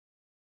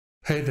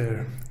Hey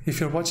there, if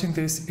you're watching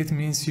this, it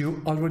means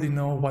you already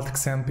know what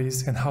XAMPP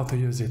is and how to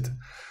use it.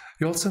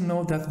 You also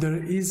know that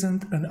there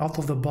isn't an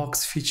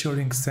out-of-the-box feature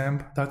in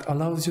XAMPP that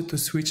allows you to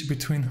switch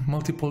between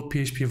multiple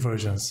PHP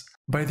versions.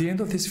 By the end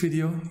of this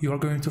video, you are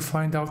going to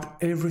find out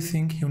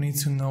everything you need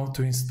to know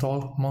to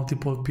install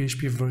multiple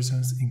PHP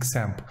versions in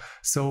XAMPP.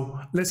 So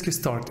let's get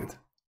started.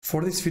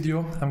 For this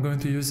video, I'm going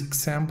to use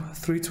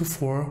XAMPP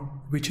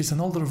 3.2.4, which is an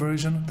older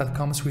version that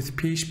comes with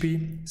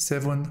PHP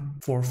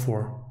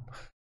 7.4.4.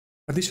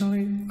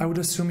 Additionally, I would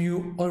assume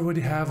you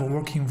already have a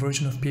working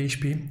version of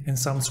PHP and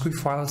some script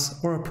files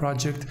or a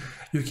project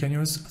you can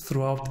use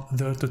throughout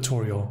the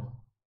tutorial.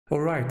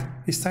 Alright,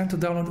 it's time to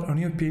download a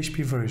new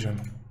PHP version.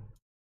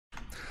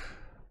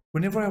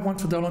 Whenever I want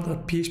to download a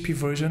PHP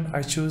version,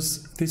 I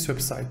choose this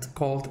website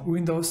called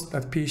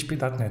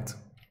windows.php.net.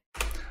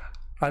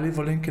 I'll leave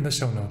a link in the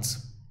show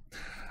notes.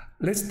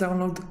 Let's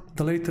download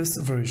the latest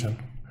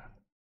version.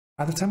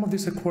 At the time of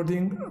this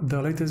recording,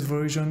 the latest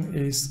version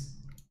is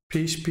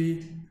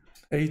PHP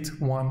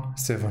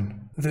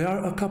 8.1.7. There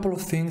are a couple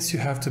of things you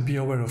have to be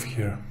aware of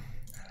here.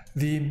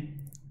 The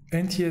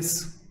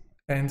NTS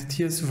and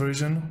TS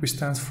version, which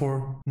stands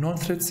for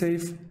non-thread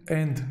safe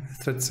and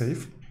thread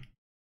safe,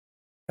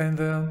 and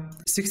the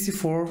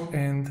 64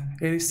 and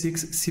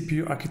 86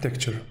 CPU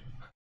architecture.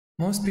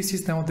 Most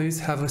PCs nowadays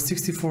have a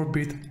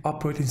 64-bit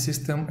operating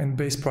system and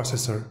base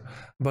processor,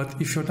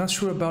 but if you're not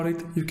sure about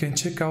it, you can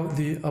check out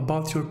the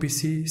About Your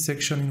PC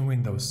section in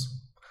Windows.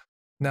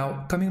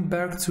 Now, coming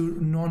back to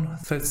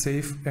non-thread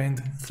safe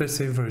and thread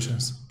safe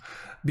versions.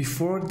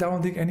 Before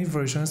downloading any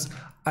versions,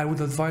 I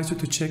would advise you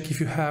to check if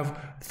you have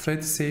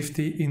thread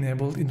safety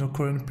enabled in your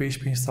current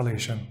PHP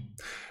installation.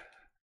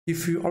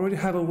 If you already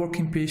have a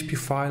working PHP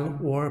file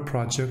or a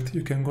project,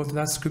 you can go to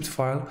that script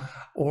file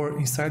or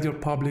inside your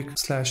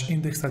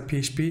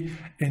public/index.php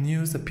and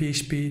use the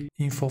PHP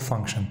info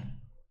function.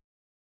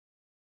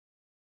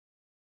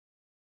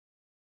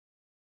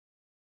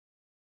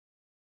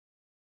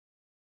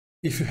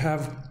 If you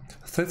have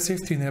thread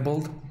safety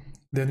enabled,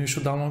 then you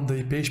should download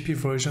the PHP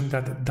version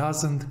that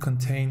doesn't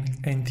contain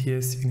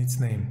NTS in its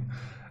name.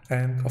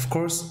 And of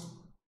course,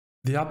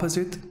 the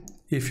opposite,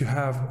 if you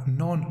have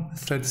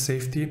non-thread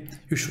safety,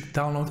 you should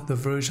download the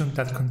version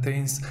that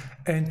contains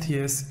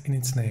NTS in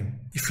its name.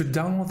 If you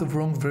download the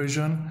wrong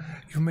version,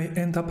 you may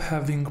end up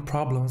having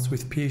problems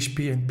with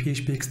PHP and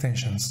PHP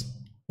extensions.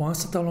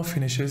 Once the download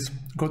finishes,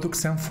 go to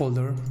XAMPP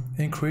folder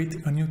and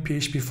create a new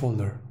PHP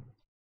folder.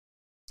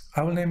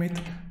 I will name it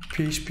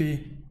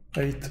PHP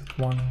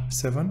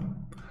 8.1.7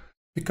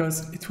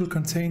 because it will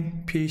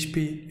contain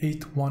PHP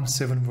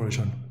 8.1.7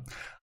 version.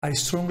 I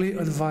strongly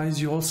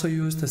advise you also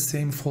use the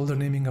same folder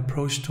naming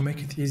approach to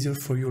make it easier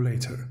for you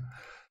later.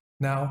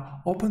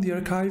 Now open the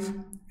archive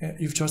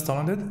you've just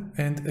downloaded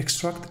and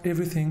extract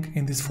everything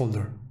in this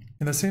folder.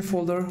 In the same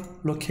folder,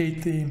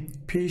 locate the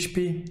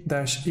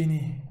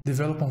php.ini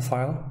development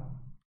file,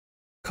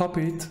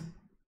 copy it,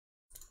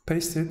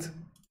 paste it,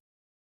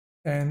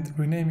 and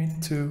rename it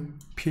to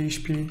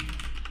php.ini.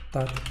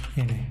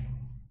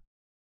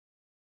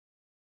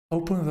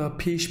 Open the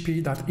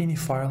php.ini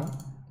file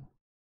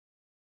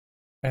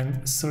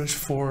and search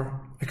for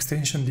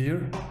extension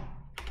dir.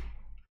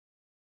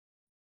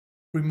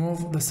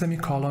 Remove the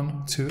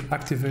semicolon to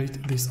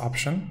activate this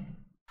option.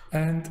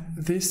 And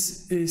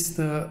this is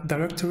the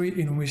directory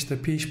in which the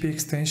PHP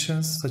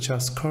extensions such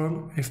as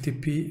curl,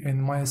 FTP,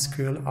 and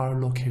MySQL are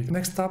located.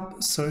 Next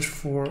up, search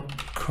for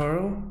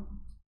curl.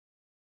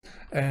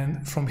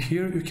 And from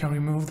here you can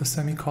remove the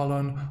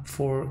semicolon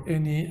for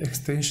any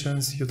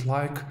extensions you'd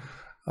like,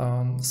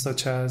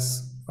 such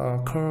as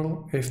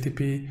curl,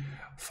 FTP,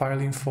 file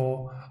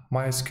info,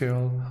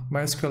 MySQL,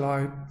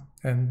 MySQLi,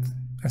 and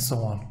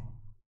so on.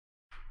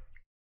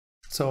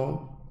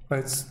 So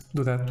let's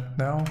do that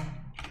now.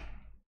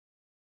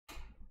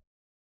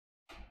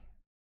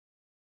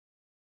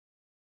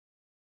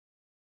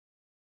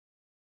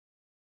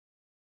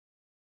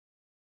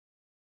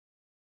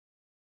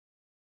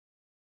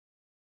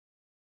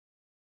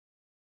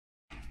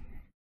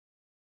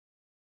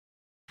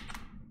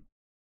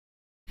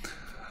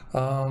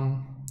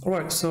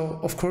 Alright, so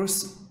of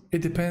course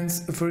it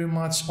depends very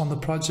much on the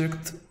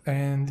project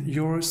and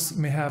yours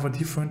may have a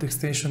different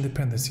extension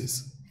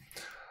dependencies.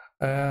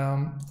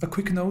 A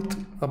quick note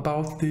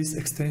about these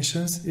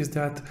extensions is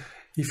that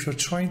if you're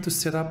trying to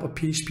set up a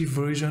PHP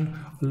version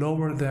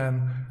lower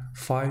than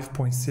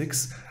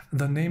 5.6,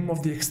 the name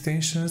of the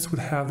extensions would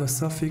have the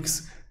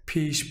suffix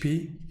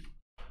PHP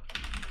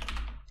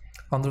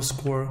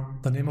underscore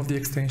the name of the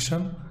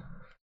extension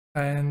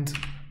and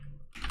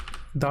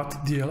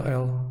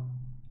 .dll.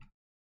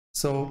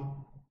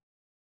 So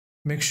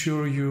make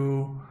sure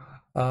you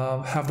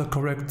have the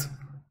correct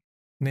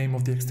name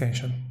of the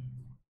extension.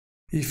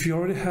 If you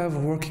already have a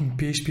working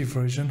PHP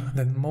version,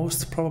 then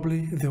most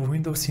probably the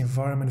Windows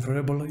environment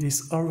variable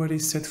is already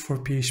set for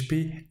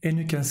PHP and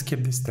you can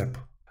skip this step.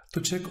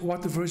 To check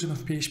what version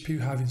of PHP you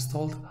have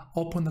installed,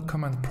 open the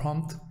command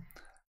prompt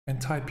and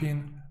type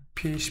in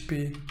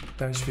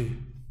php-v.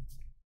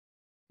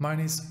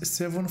 Mine is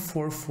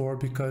 744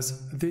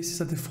 because this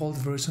is a default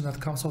version that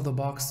comes off the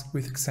box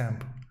with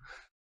XAMPP.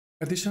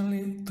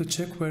 Additionally, to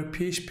check where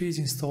PHP is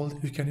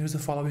installed, you can use the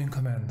following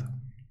command: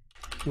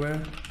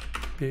 where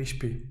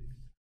PHP.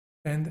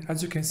 And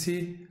as you can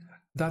see,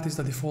 that is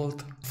the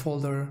default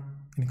folder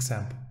in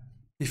XAMPP.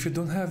 If you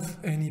don't have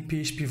any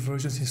PHP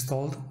versions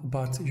installed,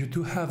 but you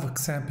do have a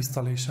XAMPP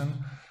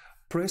installation,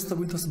 press the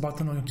Windows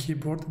button on your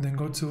keyboard, then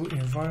go to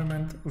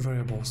Environment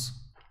Variables.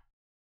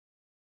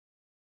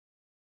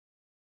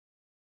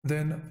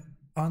 Then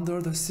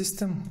under the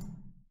System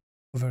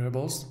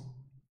Variables,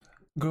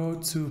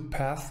 go to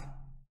Path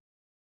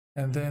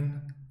and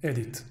then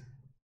Edit.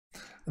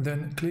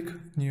 Then click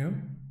New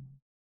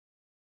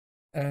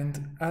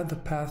and add the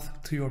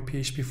path to your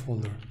PHP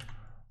folder.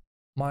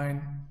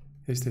 Mine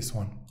is this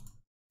one.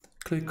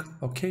 Click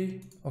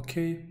OK,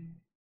 OK.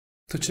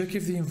 To check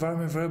if the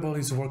environment variable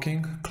is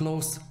working,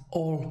 close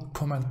all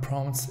command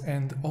prompts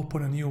and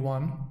open a new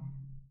one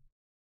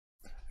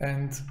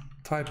and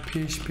type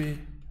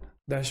php-v.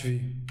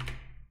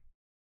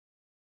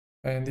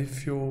 And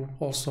if you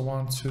also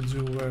want to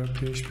do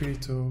PHP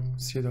to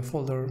see the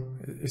folder,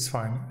 it's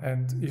fine.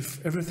 And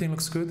if everything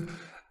looks good,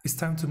 it's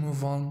time to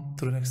move on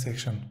to the next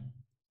section.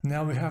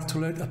 Now we have to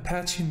let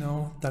Apache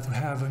know that we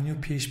have a new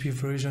PHP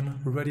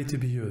version ready to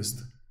be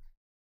used.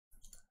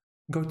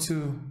 Go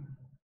to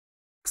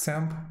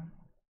XAMPP,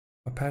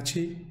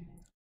 Apache,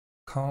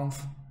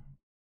 conf,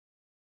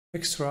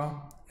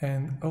 extra,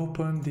 and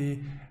open the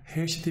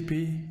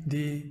httpd-xampp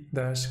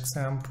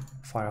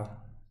file.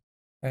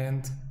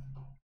 And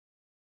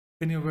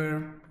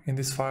anywhere in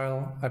this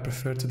file, I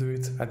prefer to do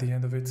it at the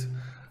end of it,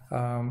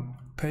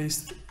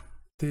 paste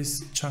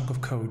this chunk of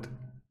code.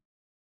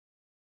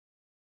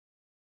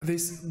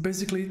 This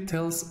basically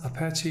tells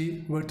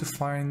Apache where to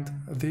find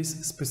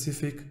this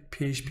specific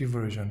PHP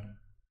version.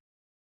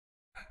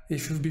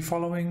 If you'll be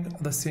following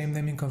the same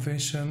naming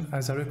convention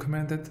as I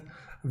recommended,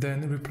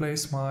 then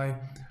replace my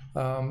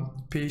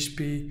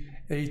PHP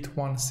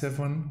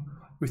 817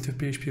 with the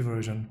PHP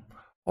version.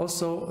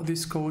 Also,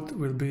 this code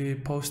will be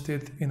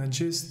posted in a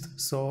gist,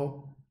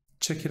 so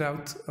check it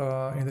out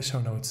in the show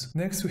notes.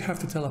 Next, we have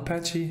to tell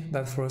Apache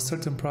that for a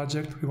certain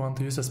project we want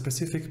to use a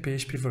specific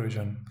PHP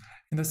version.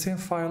 In the same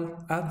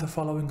file, add the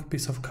following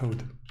piece of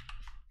code.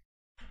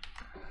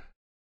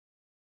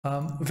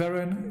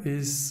 Varen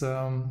is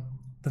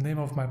the name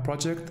of my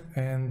project,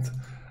 and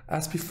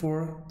as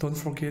before, don't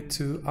forget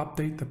to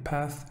update the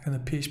path and the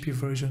PHP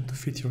version to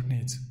fit your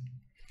needs.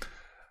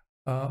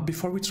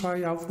 Before we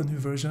try out the new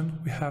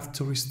version, we have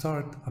to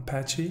restart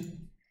Apache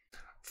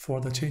for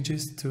the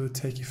changes to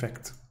take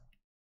effect.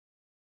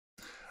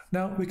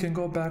 Now we can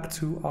go back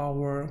to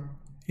our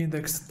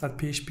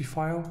index.php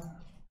file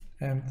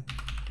and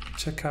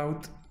check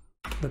out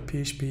the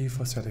PHP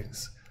info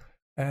settings.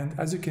 And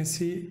as you can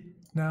see,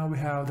 now we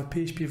have the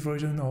PHP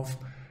version of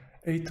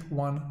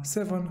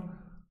 817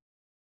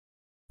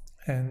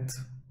 and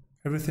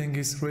everything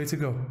is ready to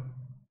go.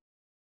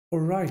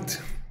 Alright,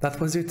 that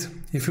was it.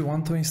 If you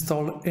want to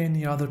install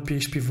any other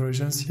PHP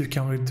versions, you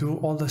can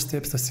redo all the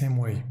steps the same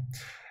way.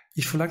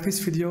 If you like this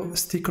video,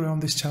 stick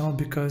around this channel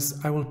because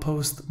I will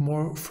post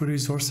more free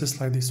resources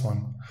like this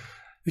one.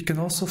 You can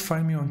also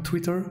find me on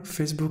Twitter,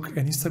 Facebook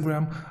and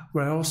Instagram,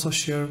 where I also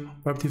share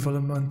web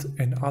development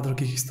and other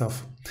geeky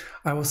stuff.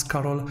 I was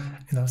Karol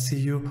and I'll see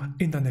you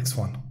in the next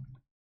one.